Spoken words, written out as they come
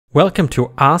Welcome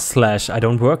to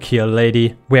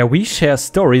r/IDontWorkHereLady, where we share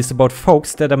stories about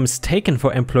folks that are mistaken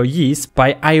for employees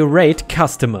by irate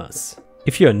customers.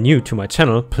 If you are new to my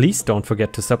channel, please don't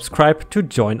forget to subscribe to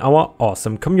join our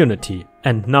awesome community.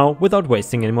 And now, without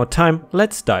wasting any more time,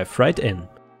 let's dive right in.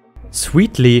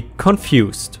 Sweetly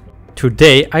confused.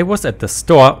 Today I was at the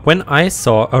store when I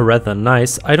saw a rather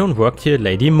nice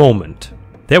IDontWorkHereLady moment.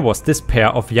 There was this pair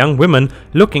of young women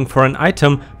looking for an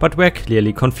item but were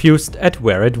clearly confused at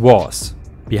where it was.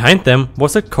 Behind them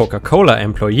was a Coca-Cola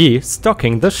employee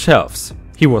stocking the shelves.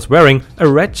 He was wearing a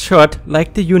red shirt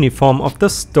like the uniform of the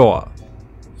store.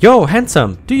 "Yo,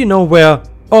 handsome, do you know where—"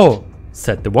 "Oh,"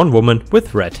 said the one woman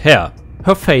with red hair.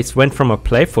 Her face went from a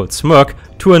playful smirk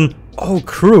to an "Oh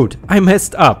crude, I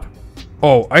messed up."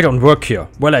 "Oh, I don't work here.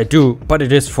 Well, I do, but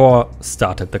it is for—"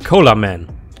 started the cola man.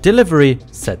 "Delivery,"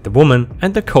 said the woman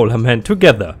and the cola man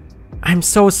together. "I'm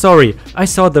so sorry, I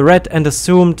saw the red and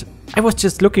assumed— I was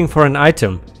just looking for an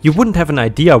item. You wouldn't have an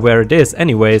idea where it is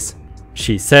anyways,"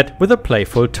 she said with a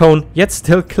playful tone, yet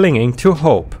still clinging to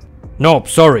hope. "Nope,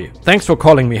 sorry, thanks for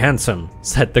calling me handsome,"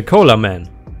 said the cola man.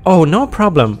 "Oh, no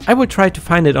problem, I will try to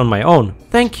find it on my own,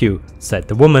 thank you," said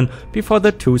the woman before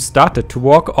the two started to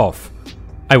walk off.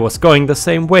 I was going the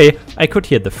same way. I could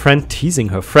hear the friend teasing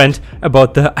her friend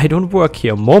about the "I don't work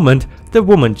here" moment. The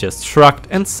woman just shrugged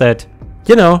and said,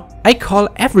 "You know, I call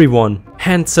everyone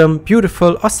handsome,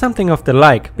 beautiful or something of the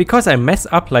like because I mess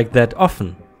up like that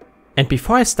often. And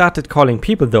before I started calling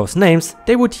people those names,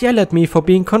 they would yell at me for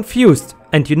being confused.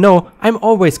 And you know, I'm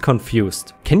always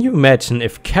confused." Can you imagine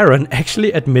if Karen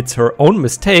actually admits her own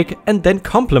mistake and then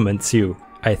compliments you?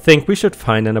 I think we should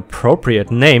find an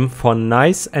appropriate name for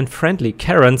nice and friendly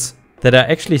Karens that are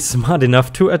actually smart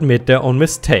enough to admit their own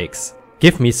mistakes.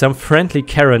 Give me some friendly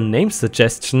Karen name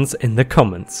suggestions in the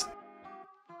comments.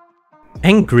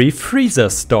 Angry freezer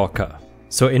stalker.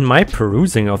 So in my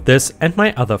perusing of this and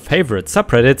my other favorite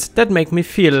subreddits that make me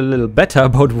feel a little better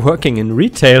about working in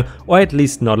retail, or at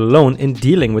least not alone in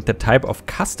dealing with the type of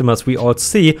customers we all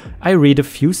see, I read a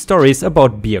few stories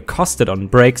about being accosted on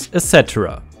breaks,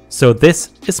 etc. So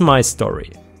this is my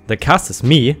story. The cast is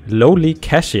me, lowly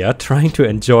cashier trying to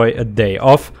enjoy a day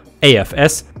off,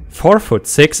 AFS,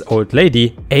 4'6" old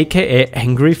lady, aka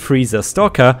angry freezer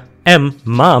stalker, M,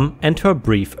 mom and her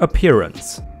brief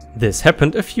appearance. This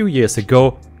happened a few years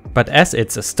ago, but as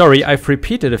it's a story I've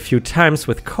repeated a few times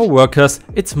with co-workers,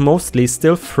 it's mostly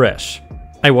still fresh.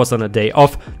 I was on a day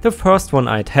off, the first one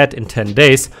I'd had in 10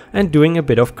 days, and doing a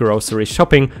bit of grocery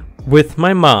shopping with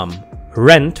my mom.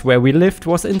 Rent where we lived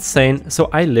was insane, so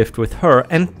I lived with her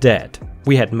and dad.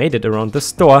 We had made it around the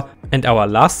store and our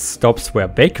last stops were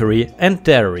bakery and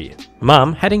dairy.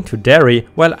 Mom heading to dairy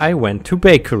while I went to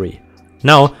bakery.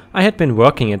 Now, I had been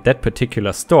working at that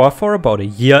particular store for about a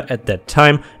year at that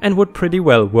time and would pretty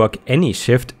well work any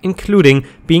shift, including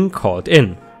being called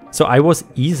in. So I was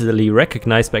easily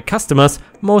recognized by customers.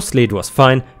 Mostly it was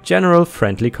fine, general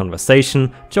friendly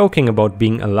conversation, joking about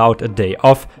being allowed a day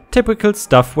off, typical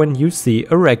stuff when you see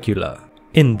a regular.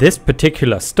 In this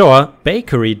particular store,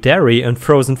 bakery, dairy and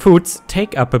frozen foods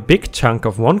take up a big chunk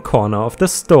of one corner of the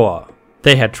store.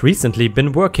 They had recently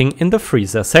been working in the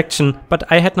freezer section, but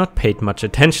I had not paid much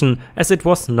attention as it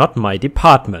was not my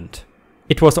department.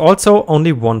 It was also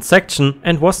only one section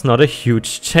and was not a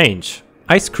huge change.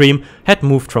 Ice cream had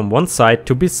moved from one side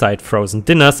to beside frozen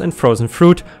dinners and frozen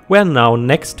fruit were now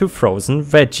next to frozen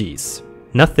veggies.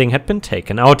 Nothing had been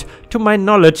taken out. To my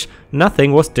knowledge,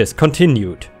 nothing was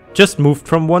discontinued. Just moved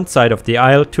from one side of the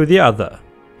aisle to the other.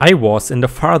 I was in the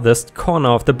farthest corner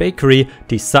of the bakery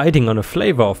deciding on a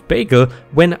flavor of bagel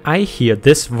when I hear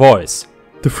this voice.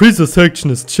 "The freezer section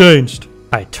has changed."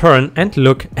 I turn and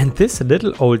look and this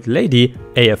little old lady,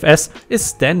 AFS, is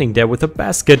standing there with a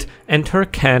basket and her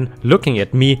can looking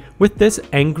at me with this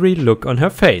angry look on her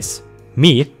face.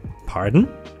 Me? Pardon?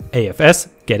 AFS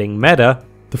getting madder.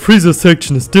 "The freezer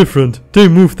section is different. They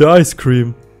moved the ice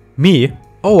cream." Me?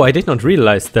 Oh, I did not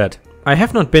realize that. I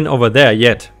have not been over there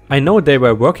yet. I know they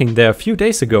were working there a few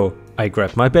days ago. I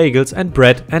grabbed my bagels and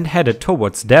bread and headed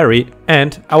towards dairy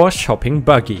and our shopping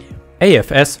buggy.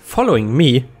 AFS following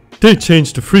me. "They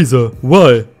changed the freezer.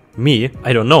 Why?" Me?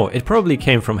 I don't know, it probably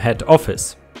came from head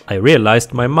office. I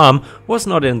realized my mom was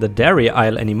not in the dairy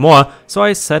aisle anymore, so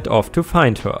I set off to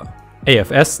find her.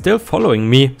 AFS still following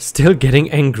me, still getting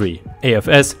angry.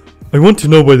 AFS, "I want to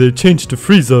know why they changed the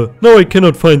freezer. Now I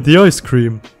cannot find the ice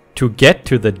cream." To get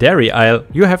to the dairy aisle,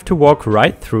 you have to walk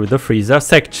right through the freezer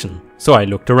section. So I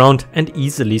looked around and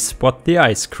easily spot the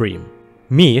ice cream.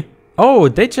 Me? Oh,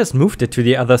 they just moved it to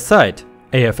the other side.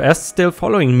 AFS still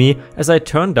following me as I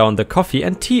turn down the coffee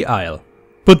and tea aisle.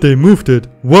 "But they moved it.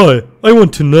 Why? I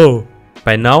want to know."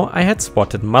 By now I had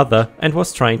spotted mother and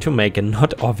was trying to make a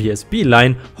not obvious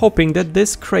beeline, hoping that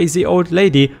this crazy old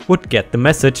lady would get the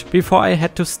message before I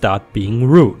had to start being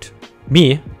rude.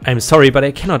 Me, I'm sorry, but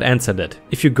I cannot answer that.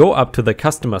 If you go up to the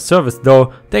customer service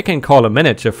though, they can call a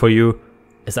manager for you.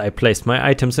 As I placed my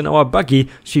items in our buggy,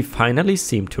 she finally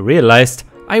seemed to realize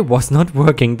I was not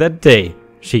working that day.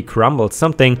 She grumbled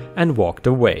something and walked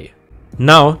away.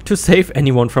 Now, to save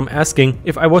anyone from asking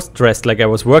if I was dressed like I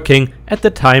was working, at the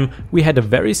time we had a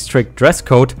very strict dress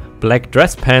code, black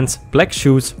dress pants, black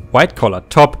shoes, white collar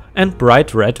top and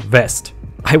bright red vest.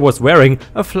 I was wearing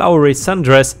a flowery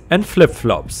sundress and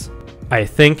flip-flops. I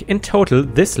think in total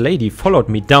this lady followed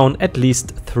me down at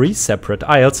least 3 separate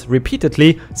aisles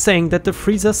repeatedly, saying that the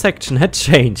freezer section had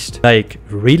changed. Like,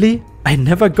 really? I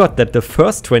never got that the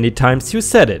first 20 times you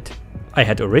said it. I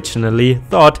had originally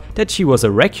thought that she was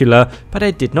a regular, but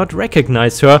I did not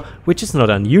recognize her, which is not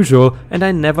unusual, and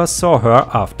I never saw her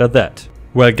after that.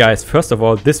 Well guys, first of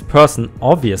all, this person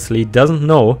obviously doesn't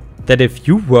know that if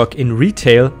you work in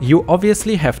retail, you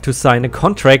obviously have to sign a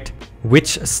contract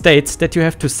which states that you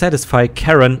have to satisfy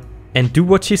Karen and do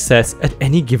what she says at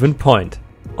any given point.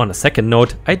 On a second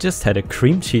note, I just had a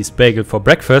cream cheese bagel for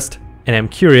breakfast and I'm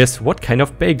curious what kind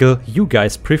of bagel you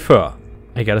guys prefer.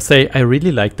 I gotta say, I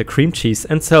really like the cream cheese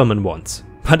and salmon ones.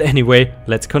 But anyway,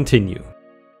 let's continue.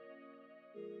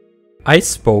 I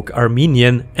spoke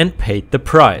Armenian and paid the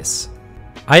price.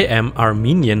 I am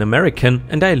Armenian American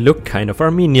and I look kind of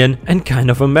Armenian and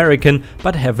kind of American,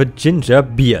 but have a ginger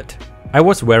beard. I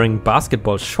was wearing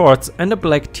basketball shorts and a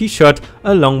black t-shirt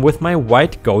along with my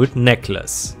white gold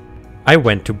necklace. I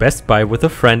went to Best Buy with a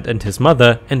friend and his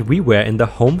mother and we were in the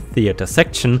home theater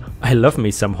section. I love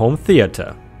me some home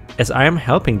theater. As I am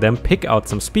helping them pick out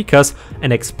some speakers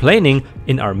and explaining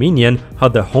in Armenian how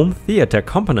the home theater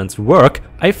components work,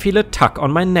 I feel a tug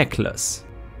on my necklace.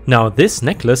 Now this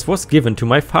necklace was given to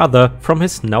my father from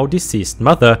his now deceased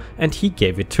mother and he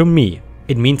gave it to me.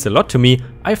 It means a lot to me.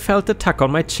 I felt the tug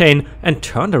on my chain and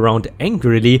turned around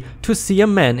angrily to see a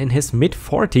man in his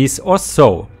mid-40s or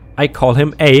so. I call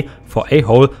him A for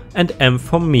a-hole and M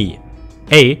for me.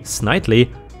 A, snidely,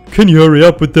 "Can you hurry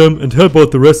up with them and help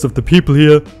out the rest of the people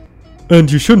here?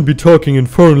 And you shouldn't be talking in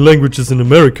foreign languages in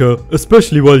America,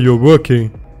 especially while you're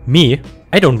working." Me,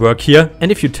 I don't work here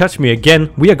and if you touch me again,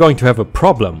 we are going to have a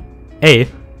problem. A,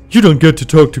 "You don't get to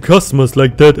talk to customers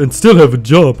like that and still have a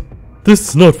job. This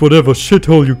is not whatever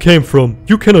shithole you came from.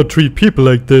 You cannot treat people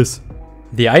like this."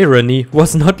 The irony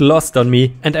was not lost on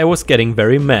me and I was getting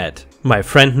very mad. My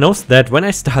friend knows that when I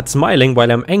start smiling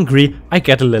while I'm angry, I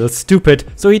get a little stupid,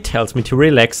 so he tells me to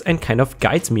relax and kind of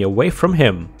guides me away from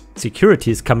him.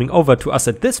 Security is coming over to us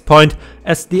at this point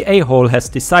as the a-hole has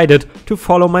decided to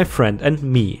follow my friend and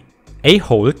me.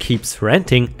 A-hole keeps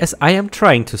ranting as I am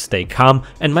trying to stay calm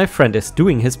and my friend is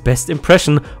doing his best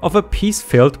impression of a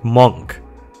peace-filled monk.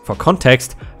 For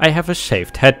context, I have a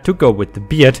shaved head to go with the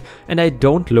beard and I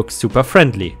don't look super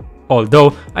friendly,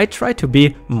 although I try to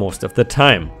be most of the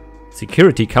time.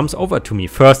 Security comes over to me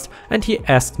first and he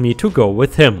asked me to go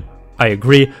with him. I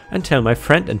agree and tell my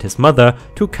friend and his mother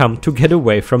to come to get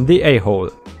away from the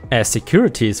a-hole. As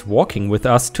security is walking with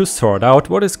us to sort out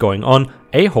what is going on,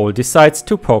 a-hole decides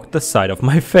to poke the side of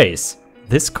my face.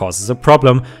 This causes a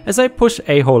problem as I push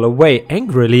a-hole away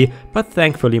angrily, but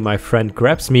thankfully my friend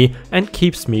grabs me and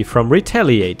keeps me from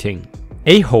retaliating.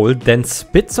 A-hole then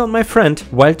spits on my friend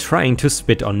while trying to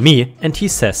spit on me and he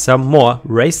says some more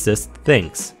racist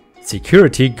things.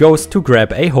 Security goes to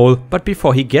grab a-hole, but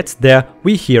before he gets there,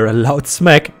 we hear a loud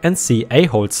smack and see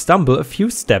a-hole stumble a few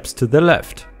steps to the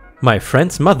left. My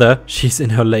friend's mother, she's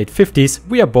in her late 50s,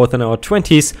 we are both in our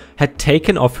 20s, had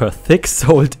taken off her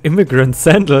thick-soled immigrant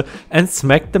sandal and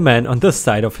smacked the man on the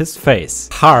side of his face.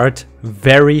 Hard,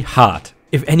 very hard.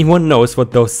 If anyone knows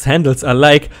what those sandals are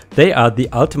like, they are the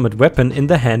ultimate weapon in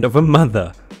the hand of a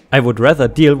mother. I would rather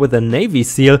deal with a Navy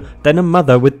SEAL than a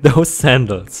mother with those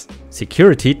sandals.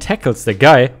 Security tackles the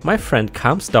guy, my friend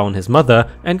calms down his mother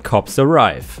and cops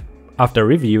arrive. After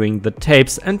reviewing the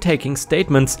tapes and taking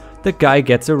statements, the guy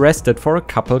gets arrested for a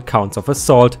couple counts of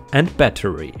assault and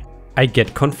battery. I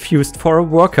get confused for a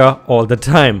worker all the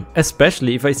time,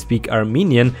 especially if I speak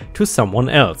Armenian to someone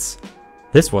else.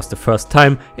 This was the first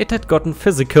time it had gotten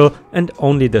physical and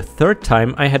only the third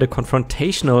time I had a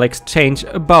confrontational exchange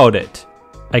about it.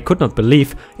 I could not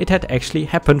believe it had actually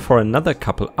happened for another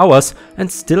couple hours and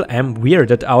still am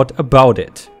weirded out about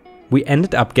it. We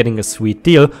ended up getting a sweet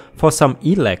deal for some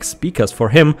ELAC speakers for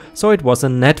him, so it was a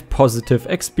net positive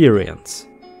experience.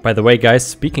 By the way guys,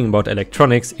 speaking about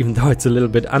electronics, even though it's a little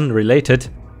bit unrelated,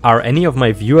 are any of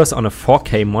my viewers on a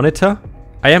 4K monitor?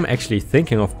 I am actually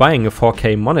thinking of buying a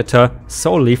 4K monitor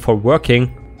solely for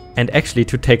working. and actually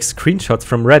to take screenshots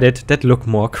from Reddit that look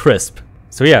more crisp.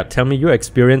 So yeah, tell me your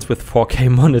experience with 4K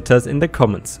monitors in the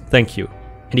comments. Thank you.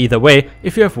 And either way,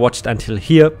 if you have watched until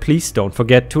here, please don't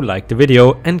forget to like the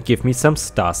video and give me some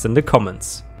stars in the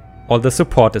comments. All the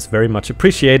support is very much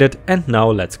appreciated, and now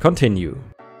let's continue.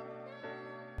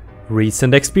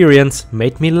 Recent experience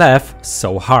made me laugh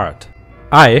so hard.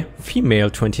 I, female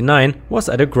 29, was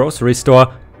at a grocery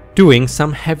store doing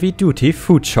some heavy-duty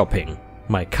food shopping.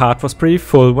 My cart was pretty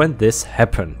full when this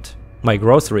happened. My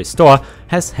grocery store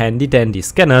has handy-dandy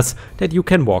scanners that you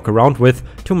can walk around with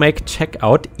to make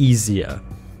checkout easier.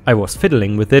 I was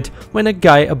fiddling with it when a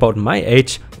guy about my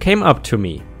age came up to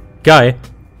me. Guy: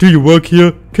 "Do you work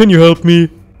here? Can you help me?"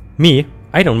 Me: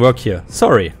 "I don't work here,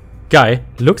 sorry." Guy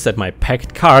looks at my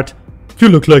packed cart. "You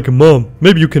look like a mom.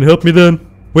 Maybe you can help me then?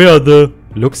 Where are the..."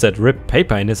 Looks at ripped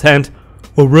paper in his hand.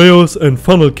 "Oreos and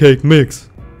funnel cake mix."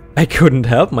 I couldn't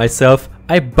help myself.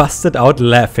 I busted out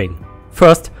laughing.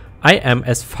 First, I am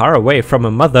as far away from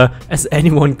a mother as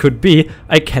anyone could be.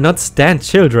 I cannot stand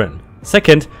children.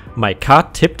 Second, my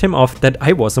cart tipped him off that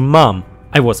I was a mom.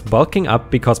 I was bulking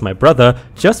up because my brother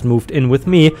just moved in with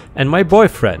me and my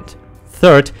boyfriend.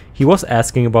 Third, he was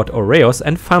asking about Oreos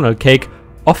and funnel cake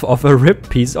off of a ripped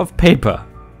piece of paper.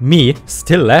 Me,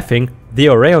 still laughing: "The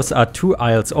Oreos are 2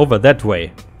 aisles over that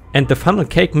way. And the funnel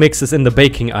cake mix is in the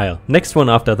baking aisle, next one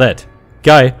after that."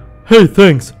 Guy: "Hey,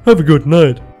 thanks. Have a good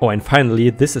night." Oh, and finally,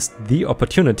 this is the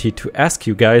opportunity to ask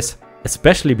you guys,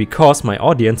 especially because my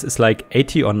audience is like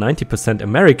 80 or 90%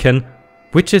 American,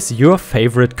 which is your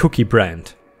favorite cookie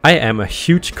brand? I am a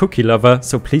huge cookie lover,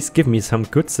 so please give me some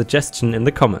good suggestion in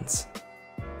the comments.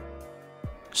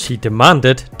 She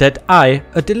demanded that I,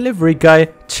 a delivery guy,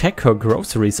 check her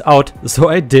groceries out, so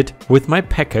I did with my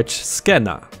package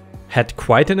scanner. Had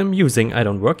quite an amusing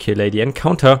IDontWorkHereLady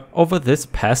encounter over this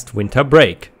past winter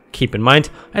break. Keep in mind,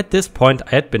 at this point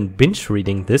I had been binge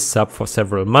reading this sub for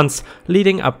several months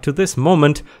leading up to this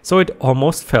moment, so it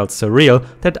almost felt surreal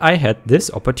that I had this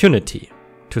opportunity.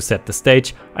 To set the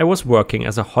stage, I was working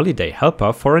as a holiday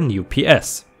helper for an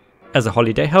UPS. As a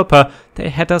holiday helper, they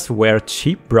had us wear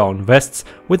cheap brown vests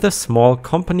with a small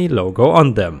company logo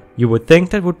on them. You would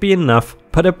think that would be enough,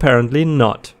 but apparently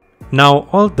not. Now,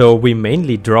 although we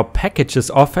mainly drop packages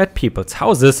off at people's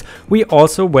houses, we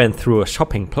also went through a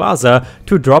shopping plaza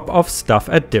to drop off stuff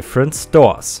at different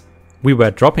stores. We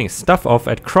were dropping stuff off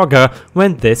at Kroger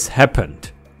when this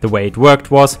happened. The way it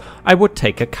worked was, I would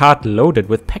take a cart loaded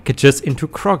with packages into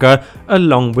Kroger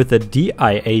along with a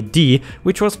DIAD,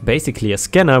 which was basically a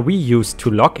scanner we used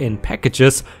to lock in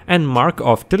packages and mark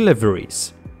off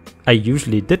deliveries. I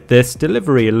usually did this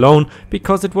delivery alone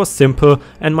because it was simple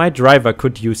and my driver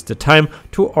could use the time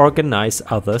to organize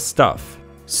other stuff.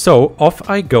 So off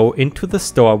I go into the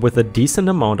store with a decent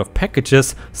amount of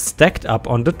packages stacked up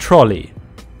on the trolley,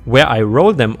 where I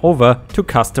roll them over to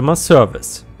customer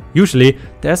service. Usually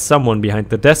there's someone behind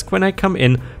the desk when I come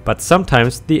in, but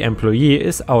sometimes the employee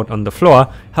is out on the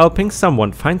floor helping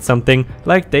someone find something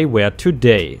like they wear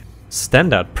today.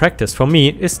 Standard practice for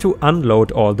me is to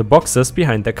unload all the boxes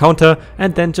behind the counter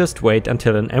and then just wait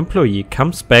until an employee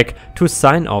comes back to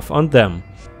sign off on them.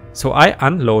 So I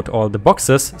unload all the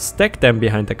boxes, stack them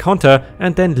behind the counter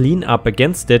and then lean up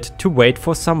against it to wait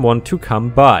for someone to come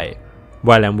by.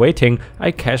 While I'm waiting,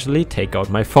 I casually take out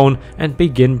my phone and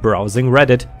begin browsing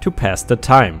Reddit to pass the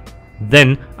time.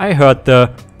 Then I heard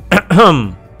the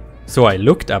ahem. So I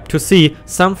looked up to see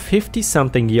some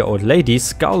 50-something-year-old lady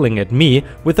scowling at me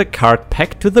with a cart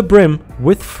packed to the brim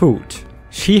with food.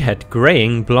 She had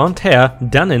graying blonde hair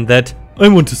done in that "I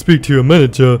want to speak to your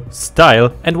manager"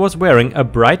 style and was wearing a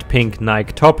bright pink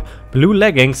Nike top, blue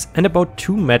leggings and about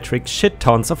 2 metric shit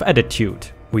tons of attitude.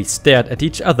 We stared at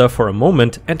each other for a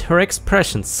moment and her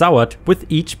expression soured with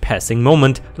each passing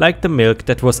moment, like the milk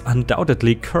that was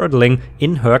undoubtedly curdling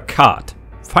in her cart.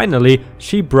 Finally,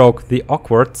 she broke the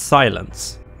awkward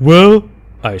silence. "Well?"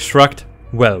 I shrugged.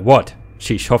 Well, what?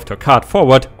 She shoved her cart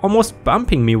forward, almost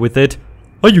bumping me with it.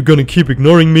 "Are you gonna keep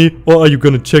ignoring me or are you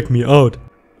gonna check me out?"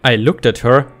 I looked at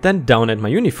her, then down at my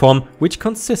uniform, which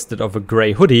consisted of a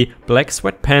grey hoodie, black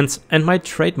sweatpants and my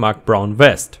trademark brown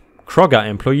vest. Kroger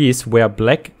employees wear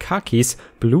black khakis,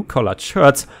 blue-collared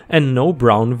shirts and no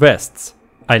brown vests.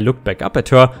 I looked back up at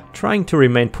her, trying to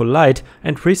remain polite,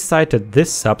 and recited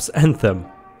this sub's anthem.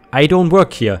 "I don't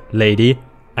work here, lady.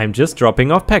 I'm just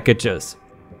dropping off packages."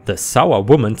 The sour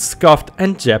woman scoffed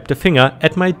and jabbed a finger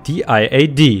at my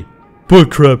DIAD.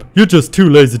 "Bullcrap, you're just too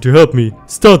lazy to help me.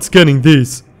 Start scanning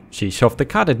these." She shoved the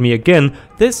cart at me again,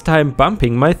 this time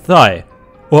bumping my thigh.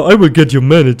 "Or I will get your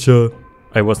manager."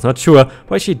 I was not sure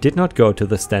why she did not go to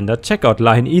the standard checkout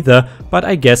line either, but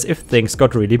I guess if things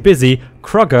got really busy,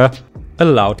 Kroger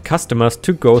allowed customers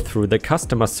to go through the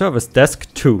customer service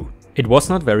desk too. It was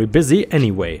not very busy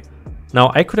anyway.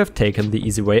 Now I could have taken the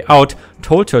easy way out,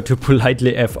 told her to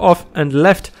politely F off and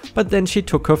left, but then she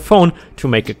took her phone to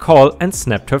make a call and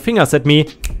snapped her fingers at me,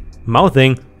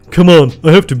 mouthing, "Come on,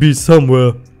 I have to be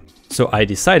somewhere." So I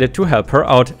decided to help her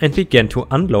out and began to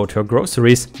unload her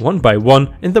groceries one by one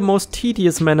in the most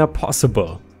tedious manner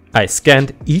possible. I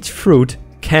scanned each fruit,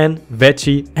 can,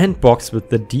 veggie and box with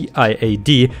the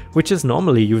DIAD, which is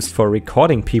normally used for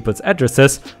recording people's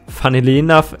addresses. Funnily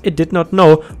enough, it did not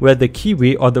know where the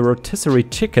kiwi or the rotisserie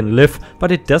chicken live,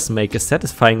 but it does make a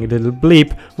satisfying little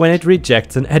bleep when it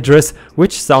rejects an address,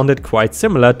 which sounded quite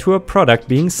similar to a product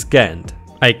being scanned.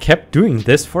 I kept doing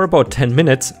this for about 10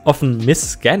 minutes, often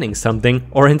mis-scanning something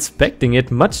or inspecting it,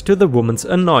 much to the woman's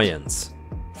annoyance.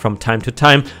 From time to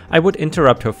time, I would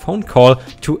interrupt her phone call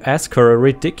to ask her a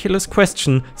ridiculous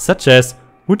question, such as,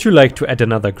 "Would you like to add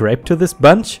another grape to this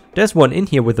bunch? There's one in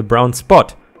here with a brown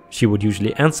spot." She would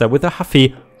usually answer with a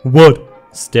huffy, "What?"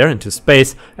 stare into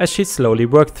space as she slowly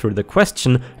worked through the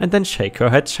question and then shake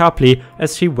her head sharply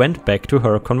as she went back to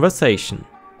her conversation.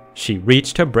 She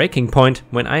reached her breaking point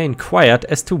when I inquired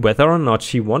as to whether or not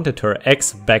she wanted her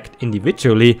eggs bagged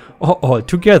individually or all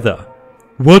together.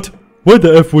 "What? Why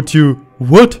the F would you?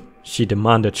 What?" she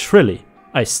demanded shrilly.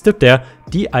 I stood there,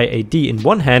 DIAD in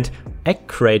one hand, egg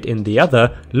crate in the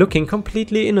other, looking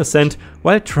completely innocent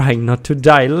while trying not to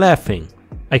die laughing.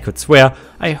 I could swear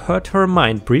I heard her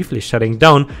mind briefly shutting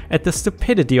down at the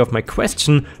stupidity of my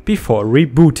question before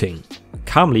rebooting.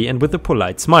 Calmly and with a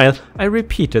polite smile, I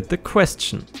repeated the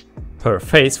question. Her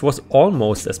face was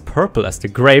almost as purple as the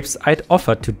grapes I'd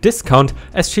offered to discount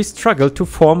as she struggled to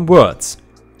form words.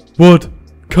 "What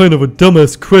kind of a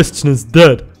dumbass question is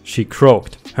that?" she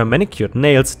croaked, her manicured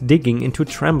nails digging into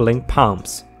trembling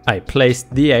palms. I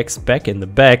placed the eggs back in the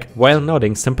bag while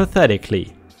nodding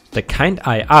sympathetically. The kind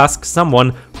I ask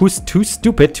someone who's too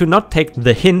stupid to not take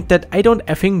the hint that I don't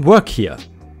effing work here.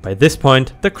 By this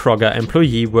point, the Kroger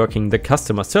employee working the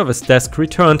customer service desk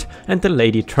returned and the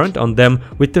lady turned on them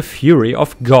with the fury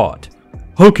of God.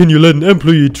 "How can you let an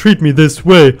employee treat me this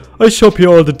way? I shop here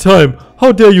all the time.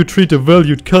 How dare you treat a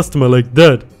valued customer like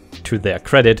that?" To their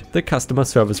credit, the customer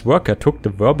service worker took the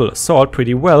verbal assault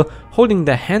pretty well, holding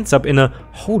their hands up in a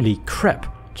 "holy crap"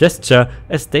 gesture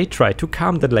as they tried to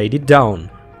calm the lady down.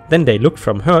 Then they looked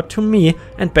from her to me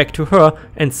and back to her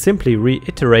and simply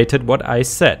reiterated what I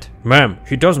said. "Ma'am,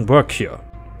 he doesn't work here."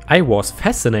 I was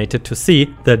fascinated to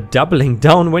see the doubling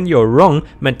down when you're wrong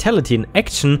mentality in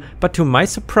action, but to my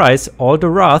surprise all the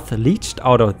wrath leached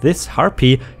out of this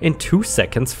harpy in 2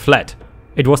 seconds flat.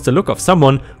 It was the look of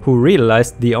someone who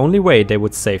realized the only way they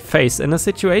would save face in a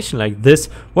situation like this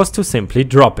was to simply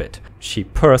drop it. She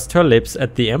pursed her lips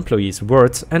at the employee's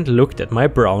words and looked at my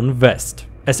brown vest,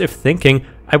 as if thinking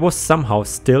I was somehow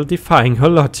still defying her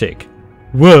logic.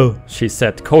 "Well," she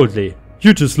said coldly,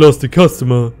 "you just lost a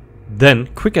customer." Then,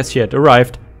 quick as she had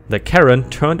arrived, the Karen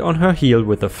turned on her heel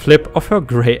with a flip of her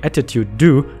grey attitude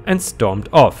do and stormed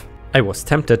off. I was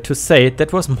tempted to say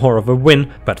that was more of a win,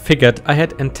 but figured I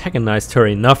had antagonized her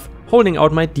enough. Holding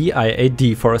out my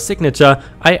DIAD for a signature,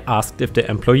 I asked if the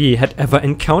employee had ever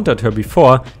encountered her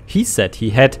before. He said he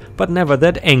had, but never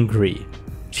that angry.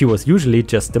 She was usually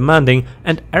just demanding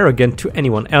and arrogant to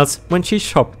anyone else when she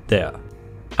shopped there.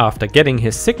 After getting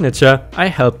his signature, I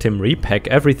helped him repack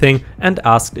everything and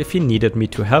asked if he needed me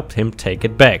to help him take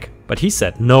it back. But he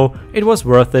said no, it was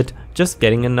worth it, just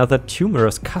getting another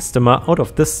humorous customer out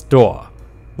of the store.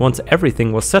 Once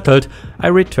everything was settled, I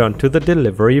returned to the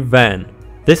delivery van.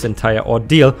 This entire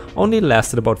ordeal only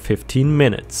lasted about 15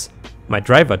 minutes. My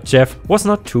driver Jeff was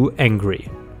not too angry.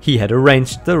 He had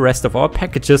arranged the rest of our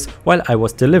packages while I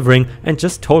was delivering and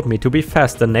just told me to be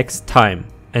faster next time.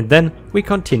 And then we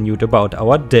continued about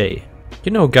our day.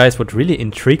 You know guys, what really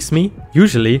intrigues me?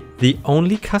 Usually the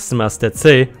only customers that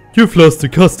say "You've lost a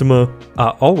customer"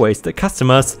 are always the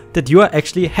customers that you are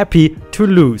actually happy to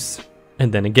lose.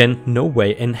 And then again, no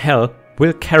way in hell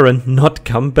will Karen not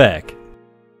come back.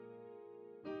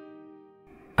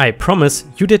 I promise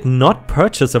you did not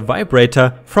purchase a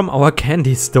vibrator from our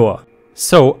candy store.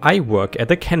 So I work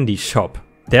at a candy shop.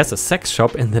 There's a sex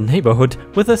shop in the neighborhood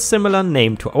with a similar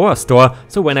name to our store,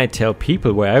 so when I tell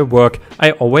people where I work,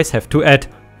 I always have to add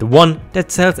the one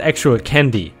that sells actual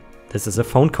candy. This is a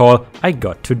phone call I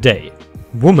got today.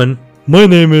 Woman, "My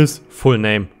name is," full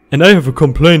name, "and I have a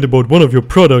complaint about one of your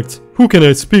products. Who can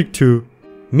I speak to?"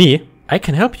 me, I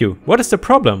can help you. What is the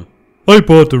problem? "I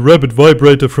bought a rabbit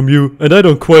vibrator from you and I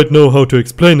don't quite know how to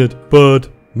explain it, but..."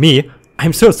 Me,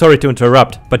 I'm so sorry to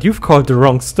interrupt, but you've called the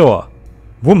wrong store.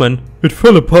 Woman. It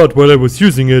fell apart while I was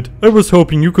using it. I was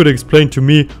hoping you could explain to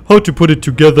me how to put it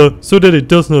together so that it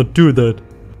does not do that.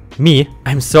 Me.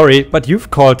 I'm sorry, but you've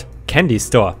called candy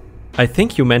store. I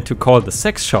think you meant to call the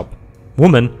sex shop.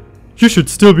 Woman. You should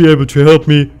still be able to help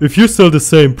me if you sell the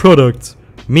same products.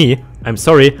 Me. I'm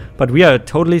sorry, but we are a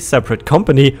totally separate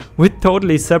company with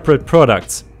totally separate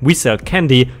products. We sell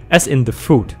candy, as in the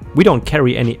food. We don't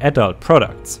carry any adult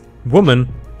products.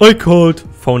 Woman. I called.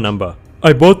 Phone number.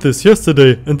 I bought this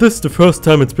yesterday and this is the first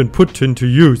time it's been put into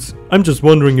use. I'm just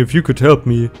wondering if you could help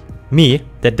me. Me.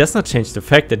 That does not change the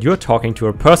fact that you're talking to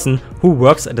a person who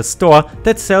works at a store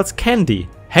that sells candy.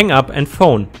 Hang up and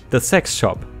phone the sex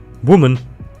shop. Woman.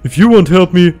 If you won't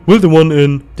help me, will the one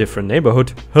in different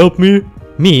neighborhood help me?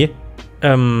 Me.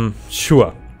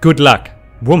 Sure. Good luck.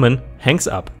 Woman hangs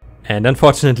up. And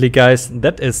unfortunately guys,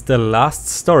 that is the last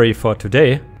story for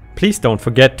today. Please don't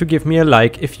forget to give me a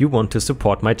like if you want to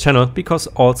support my channel, because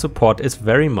all support is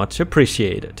very much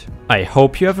appreciated. I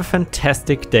hope you have a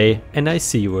fantastic day and I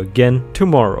see you again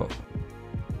tomorrow.